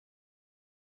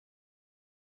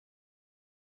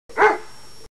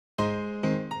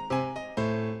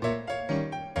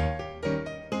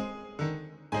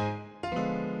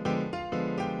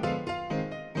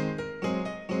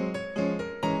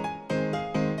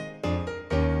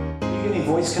Give me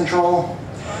voice control.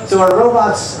 So our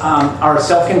robots are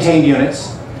self-contained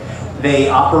units. They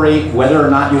operate whether or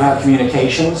not you have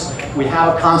communications. We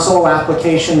have a console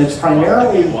application that's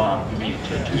primarily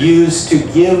used to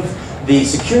give the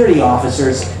security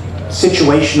officers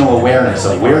situational awareness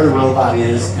of where the robot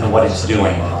is and what it's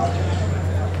doing.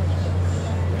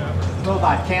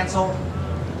 Robot cancel.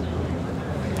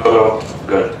 Oh,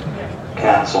 good.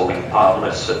 Canceling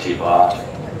publicity bot.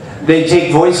 They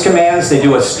take voice commands, they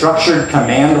do a structured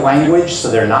command language,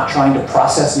 so they're not trying to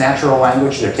process natural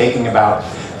language. They're taking about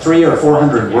 300 or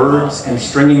 400 words and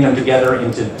stringing them together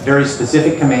into very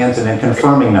specific commands and then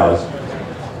confirming those.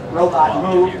 Robot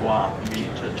move.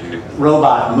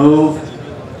 Robot move.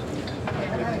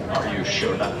 Are you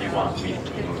sure that you want me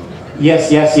to move?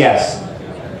 Yes, yes, yes.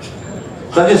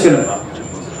 So I'm just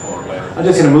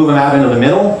gonna move them out into the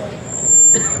middle.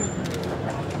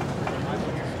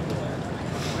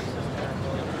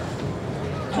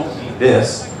 Don't need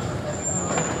this.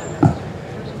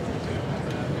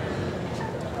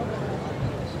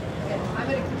 I'm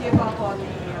going to give up on the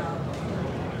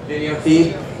Video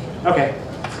feed. Okay.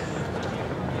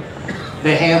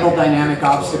 They handle dynamic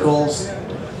obstacles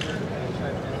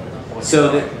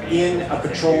so that in a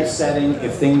patrol setting,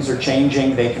 if things are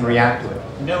changing, they can react to it.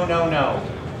 No, no, no.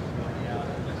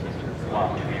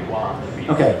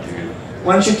 Okay.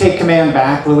 Why don't you take command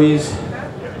back, Louise?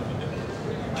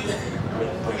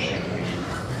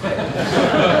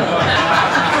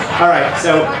 All right,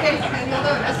 so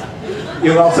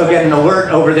you'll also get an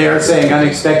alert over there saying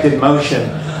unexpected motion.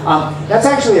 That's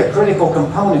actually a critical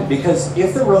component because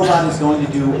if the robot is going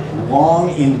to do long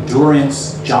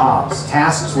endurance jobs,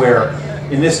 tasks where,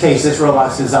 in this case, this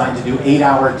robot's designed to do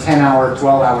 8-hour, 10-hour,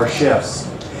 12-hour shifts,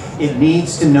 it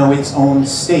needs to know its own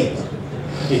state.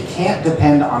 It can't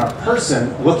depend on a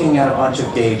person looking at a bunch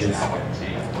of gauges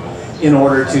in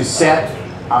order to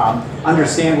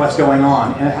understand what's going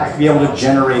on, and it has to be able to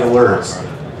generate alerts.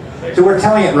 So we're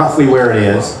telling it roughly where it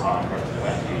is.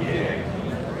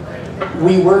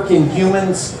 We work in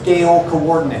human scale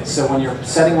coordinates, so when you're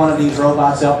setting one of these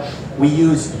robots up, we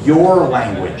use your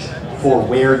language for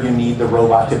where you need the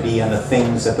robot to be and the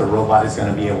things that the robot is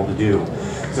going to be able to do.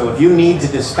 So if you need to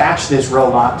dispatch this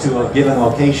robot to a given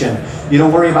location, you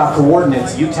don't worry about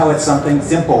coordinates, you tell it something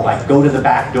simple like go to the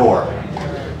back door.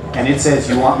 And it says,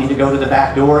 you want me to go to the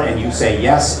back door? And you say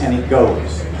yes, and it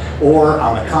goes. Or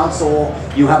on the console,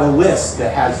 you have a list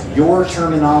that has your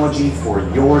terminology for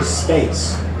your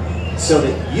space so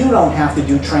that you don't have to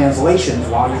do translations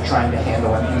while you're trying to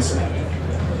handle an incident.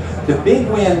 The big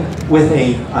win with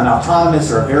an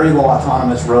autonomous or a very low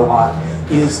autonomous robot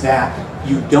is that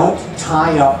you don't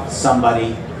tie up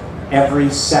somebody every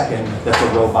second that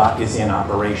the robot is in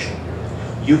operation.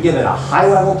 You give it a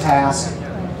high-level task,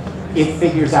 it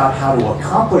figures out how to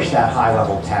accomplish that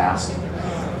high-level task.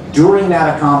 During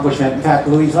that accomplishment, in fact,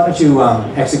 Louise, why don't you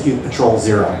execute Patrol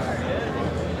 0?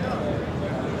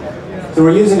 So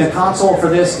we're using the console for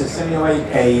this to simulate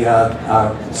a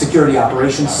security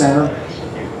operations center.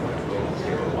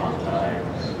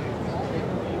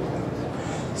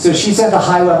 So she said the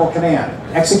high-level command,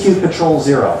 execute Patrol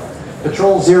 0.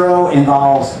 Patrol 0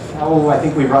 involves, I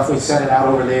think we roughly set it out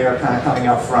over there, kind of coming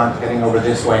up front, heading over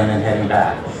this way, and then heading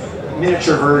back.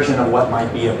 Miniature version of what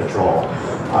might be a patrol.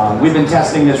 We've been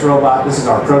testing this robot. This is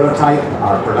our prototype.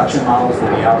 Our production models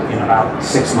will be out in about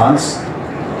 6 months.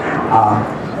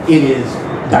 It is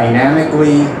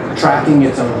dynamically tracking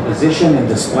its own position and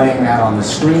displaying that on the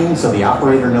screen so the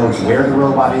operator knows where the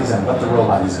robot is and what the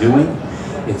robot is doing.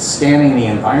 It's scanning the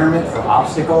environment for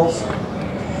obstacles,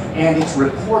 and it's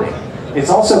reporting. It's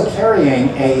also carrying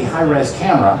a high-res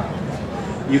camera.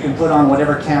 You can put on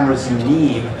whatever cameras you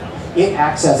need. It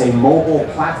acts as a mobile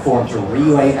platform to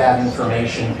relay that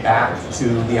information back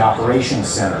to the operations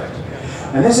center.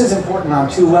 And this is important on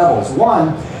 2 levels.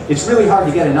 One, it's really hard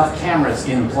to get enough cameras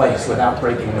in place without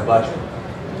breaking the budget.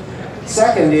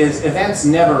 Second is, events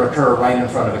never occur right in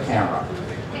front of a camera.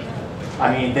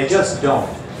 I mean, they just don't.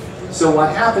 So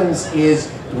what happens is,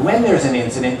 when there's an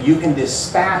incident, you can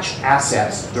dispatch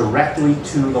assets directly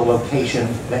to the location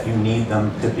that you need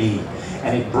them to be.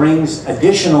 And it brings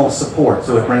additional support,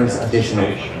 so it brings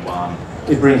additional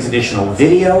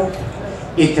video.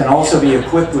 It can also be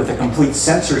equipped with a complete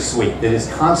sensor suite that is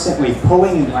constantly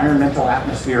pulling environmental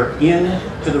atmosphere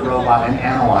into the robot and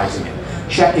analyzing it,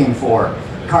 checking for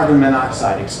carbon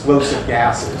monoxide, explosive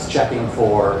gases, checking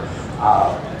for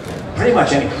pretty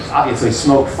much anything, obviously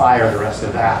smoke, fire, the rest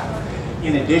of that.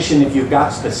 In addition, if you've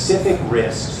got specific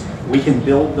risks, we can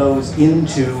build those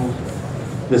into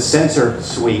the sensor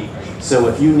suite So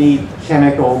if you need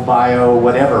chemical, bio,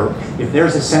 whatever, if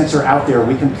there's a sensor out there,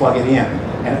 we can plug it in.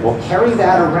 And it will carry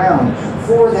that around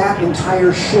for that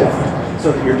entire shift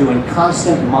so that you're doing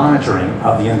constant monitoring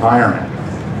of the environment.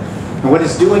 And what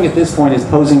it's doing at this point is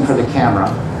posing for the camera.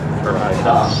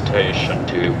 Station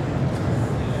 2.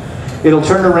 It'll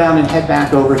turn around and head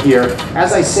back over here.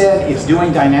 As I said, it's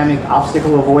doing dynamic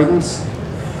obstacle avoidance.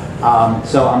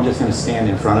 So I'm just going to stand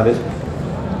in front of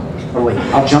it. Or wait,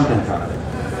 I'll jump in front of it.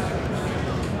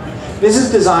 This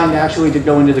is designed actually to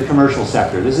go into the commercial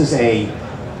sector. This is they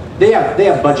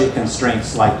have budget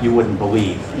constraints like you wouldn't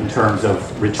believe in terms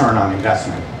of return on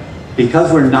investment.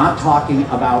 Because we're not talking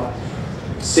about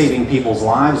saving people's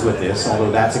lives with this,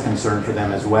 although that's a concern for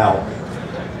them as well.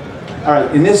 All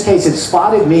right, in this case, it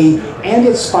spotted me, and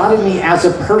it spotted me as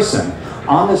a person.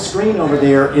 On the screen over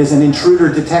there is an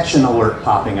intruder detection alert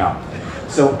popping up.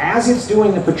 So as it's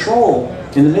doing the patrol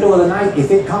in the middle of the night,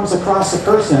 if it comes across a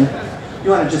person, you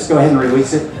want to just go ahead and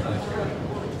release it?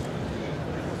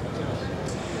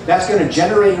 That's going to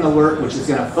generate an alert, which is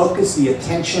going to focus the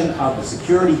attention of the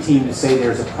security team to say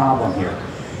there's a problem here.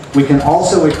 We can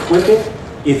also equip it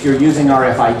if you're using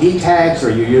RFID tags or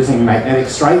you're using magnetic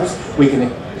stripes. We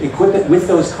can equip it with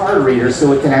those card readers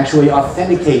so it can actually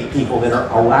authenticate people that are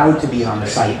allowed to be on the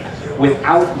site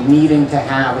without needing to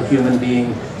have a human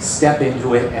being step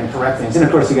into it and correct things. And of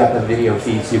course, you got the video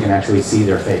feed so you can actually see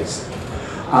their face.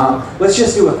 Let's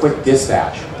just do a quick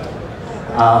dispatch.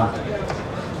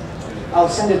 I'll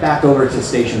send it back over to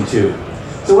station 2.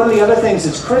 So one of the other things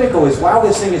that's critical is while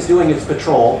this thing is doing its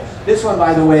patrol, this one,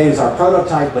 by the way, is our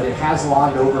prototype, but it has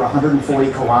logged over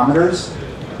 140 kilometers,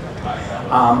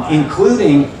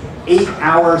 including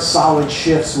 8-hour solid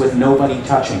shifts with nobody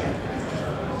touching it.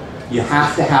 You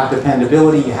have to have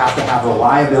dependability, you have to have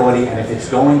reliability, and if it's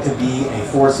going to be a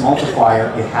force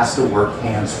multiplier, it has to work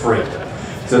hands-free.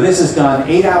 So this is done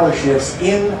 8-hour shifts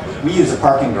we use a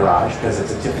parking garage because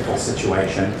it's a typical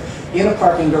situation, in a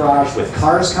parking garage with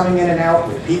cars coming in and out,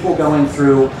 with people going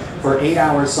through for 8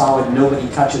 hours solid, nobody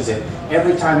touches it.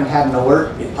 Every time it had an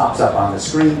alert, it pops up on the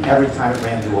screen. Every time it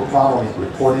ran into a problem, it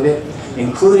reported it,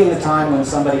 including the time when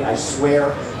somebody, I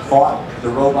swear, thought the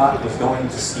robot was going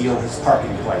to steal his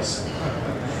parking place.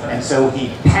 And so he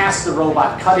passed the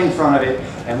robot, cut in front of it,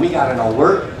 and we got an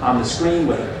alert on the screen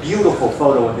with a beautiful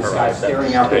photo of this guy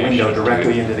staring out the window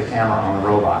directly into the camera on the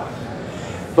robot.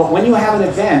 But when you have an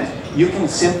event, you can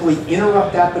simply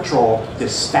interrupt that patrol,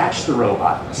 dispatch the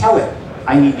robot, tell it,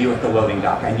 I need you at the loading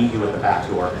dock, I need you at the back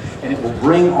door, and it will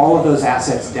bring all of those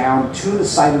assets down to the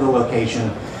site of the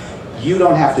location. You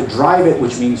don't have to drive it,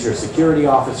 which means your security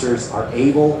officers are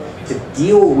able to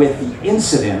deal with the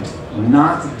incident,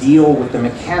 not deal with the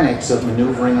mechanics of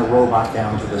maneuvering a robot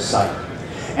down to the site.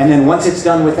 And then once it's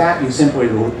done with that, you simply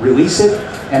release it,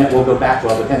 and it will go back,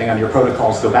 well, depending on your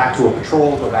protocols, go back to a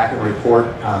patrol, go back and report,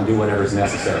 do whatever's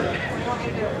necessary.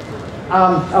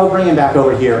 I'll bring him back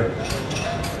over here.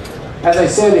 As I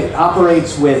said, it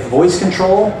operates with voice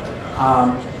control.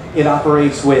 It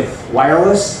operates with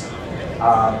wireless.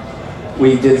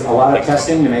 We did a lot of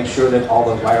testing to make sure that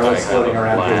all the wireless floating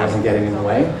around here wasn't getting in the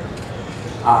way.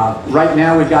 Right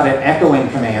now we've got it echoing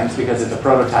commands because it's a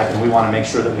prototype and we want to make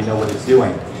sure that we know what it's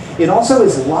doing. It also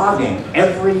is logging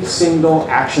every single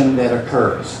action that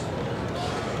occurs.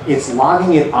 It's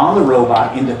logging it on the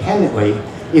robot independently.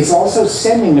 It's also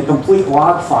sending the complete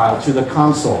log file to the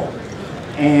console.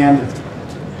 And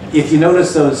if you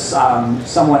notice those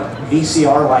somewhat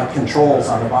VCR-like controls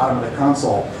on the bottom of the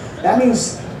console, that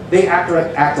means they act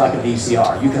like a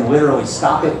VCR. You can literally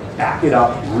stop it, back it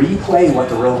up, replay what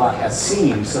the robot has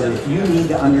seen, so that if you need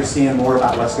to understand more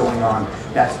about what's going on,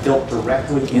 that's built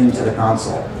directly into the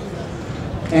console.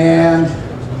 And,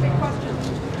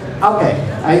 okay,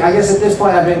 I guess at this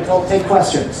point I've been told take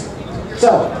questions.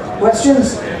 So,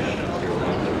 questions?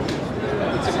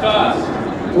 What's it cost?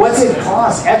 What's it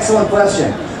cost? Excellent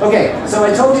question. Okay, so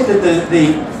I told you that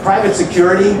the private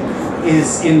security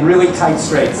is in really tight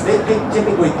straits. They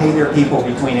typically pay their people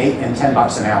between $8 and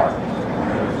 $10 an hour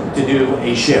to do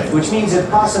a shift, which means it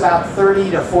costs about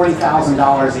 $30,000 to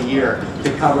 $40,000 a year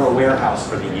to cover a warehouse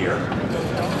for the year.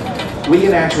 We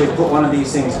can actually put one of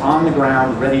these things on the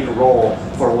ground, ready to roll,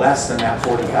 for less than that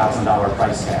 $40,000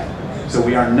 price tag. So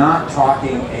we are not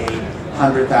talking a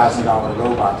 $100,000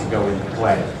 robot to go into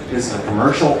play. This is a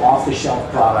commercial,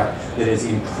 off-the-shelf product that is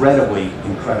incredibly,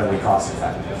 incredibly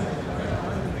cost-effective.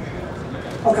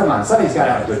 Oh, come on, somebody's got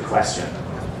to have a good question.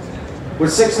 We're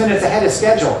 6 minutes ahead of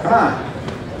schedule, come on.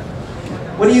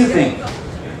 What do you think?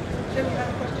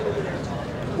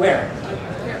 Where?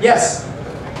 Yes?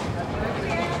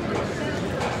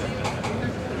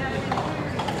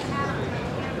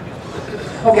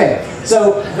 Okay,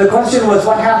 So the question was,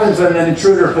 what happens when an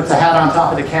intruder puts a hat on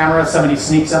top of the camera, somebody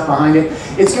sneaks up behind it?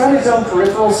 It's got its own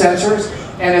peripheral sensors,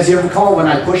 and as you recall, when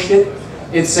I pushed it,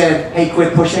 it said, hey,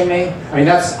 quit pushing me. I mean,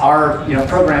 that's our,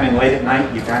 programming late at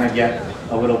night. You kind of get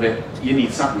a little bit, you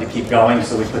need something to keep going,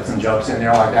 so we put some jokes in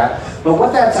there like that. But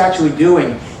what that's actually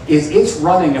doing is it's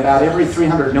running about every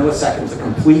 300 milliseconds a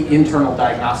complete internal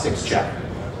diagnostics check.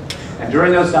 And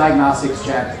during those diagnostics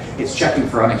checks, it's checking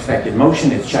for unexpected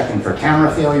motion, it's checking for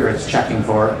camera failure, it's checking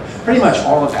for pretty much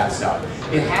all of that stuff.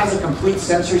 It has a complete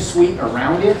sensor suite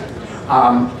around it.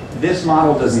 This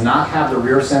model does not have the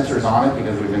rear sensors on it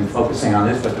because we've been focusing on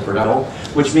this, but the frontal,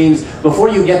 which means before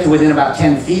you get to within about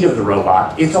 10 feet of the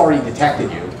robot, it's already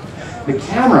detected you. The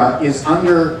camera is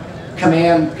under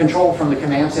control from the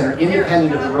command center,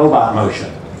 independent of the robot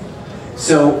motion.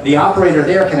 So the operator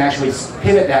there can actually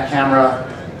pivot that camera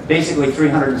basically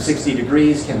 360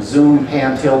 degrees, can zoom,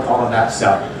 pan, tilt, all of that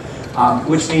stuff.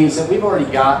 Which means that we've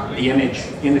already got the image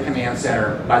in the command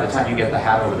center by the time you get the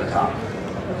hat over the top.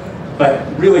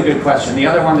 But really good question. The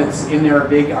other one that's in there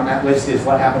big on that list is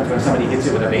what happens when somebody hits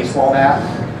it with a baseball bat.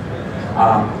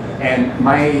 And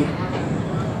my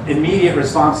immediate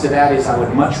response to that is I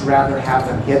would much rather have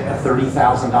them hit a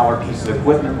 $30,000 piece of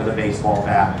equipment with a baseball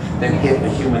bat than hit a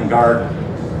human guard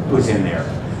who's in there.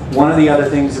 One of the other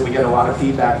things that we get a lot of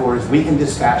feedback for is we can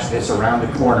dispatch this around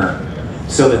the corner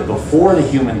so that before the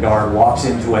human guard walks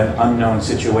into an unknown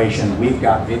situation, we've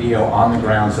got video on the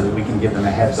ground so that we can give them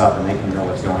a heads up and they can know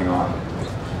what's going on.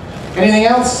 Anything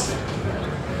else?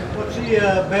 What's the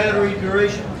battery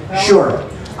duration? Sure.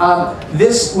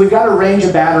 We've got a range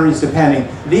of batteries depending.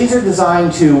 These are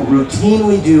designed to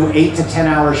routinely do 8 to 10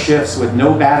 hour shifts with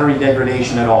no battery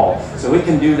degradation at all. So it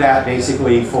can do that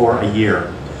basically for a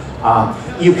year.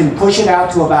 You can push it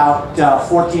out to about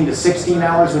 14 to 16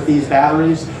 hours with these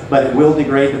batteries, but it will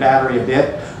degrade the battery a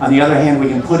bit. On the other hand, we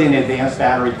can put in advanced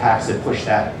battery packs that push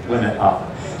that limit up.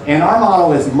 And our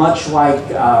model is much like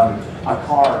a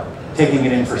car taking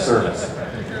it in for service.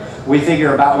 We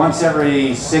figure about once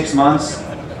every 6 months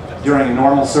during a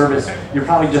normal service, you're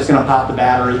probably just going to pop the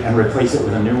battery and replace it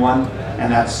with a new one,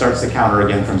 and that starts the counter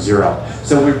again from zero.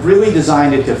 So we've really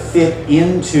designed it to fit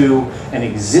into an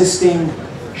existing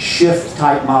shift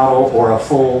type model or a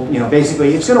full,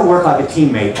 basically it's going to work like a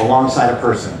teammate alongside a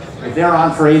person. If they're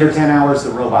on for 8 or 10 hours,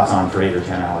 the robot's on for 8 or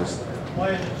 10 hours. Why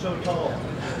is it so tall?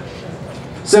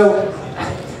 So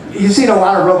you've seen a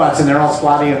lot of robots and they're all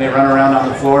squatty and they run around on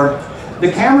the floor.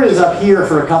 The camera is up here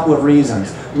for a couple of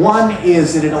reasons. One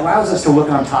is that it allows us to look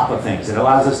on top of things. It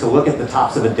allows us to look at the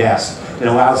tops of a desk. It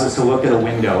allows us to look at a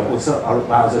window. It also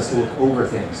allows us to look over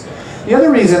things. The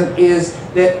other reason is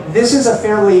that this is a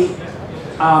fairly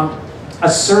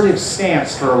assertive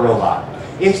stance for a robot.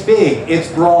 It's big, it's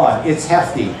broad, it's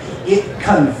hefty. It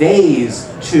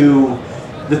conveys to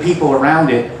the people around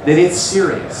it that it's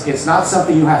serious. It's not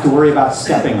something you have to worry about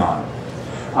stepping on.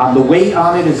 The weight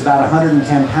on it is about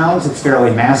 110 pounds. It's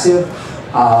fairly massive,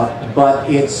 but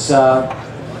it's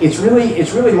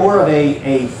really more of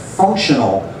a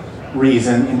functional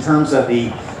reason in terms of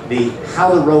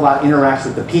how the robot interacts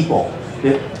with the people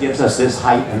that gives us this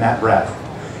height and that breadth.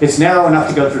 It's narrow enough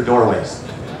to go through doorways.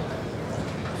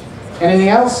 Anything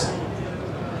else?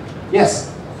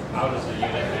 Yes? How does the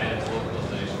unit manage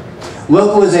localization?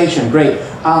 Localization, great.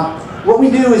 What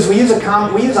we do is we use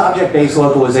object-based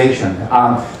localization.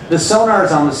 The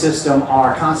sonars on the system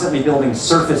are constantly building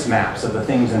surface maps of the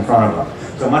things in front of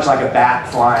them. So much like a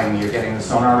bat flying, you're getting the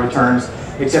sonar returns,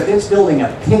 except it's building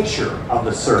a picture of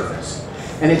the surface.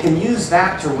 And it can use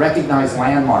that to recognize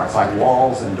landmarks like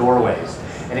walls and doorways.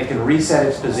 And it can reset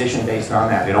its position based on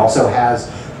that. It also has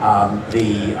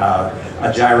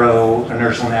a gyro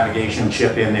inertial navigation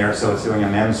chip in there, so it's doing a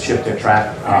MEMS chip to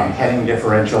track heading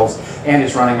differentials, and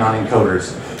it's running on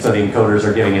encoders. So the encoders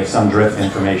are giving it some drift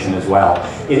information as well.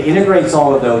 It integrates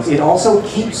all of those. It also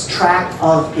keeps track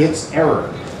of its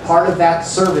error. Part of that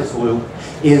service loop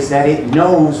is that it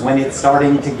knows when it's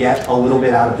starting to get a little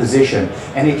bit out of position,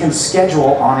 and it can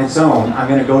schedule on its own. I'm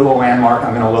going to go to a landmark,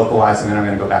 I'm going to localize, and then I'm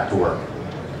going to go back to work.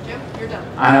 You're done.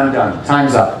 And I'm done.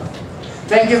 Time's up.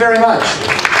 Thank you very much.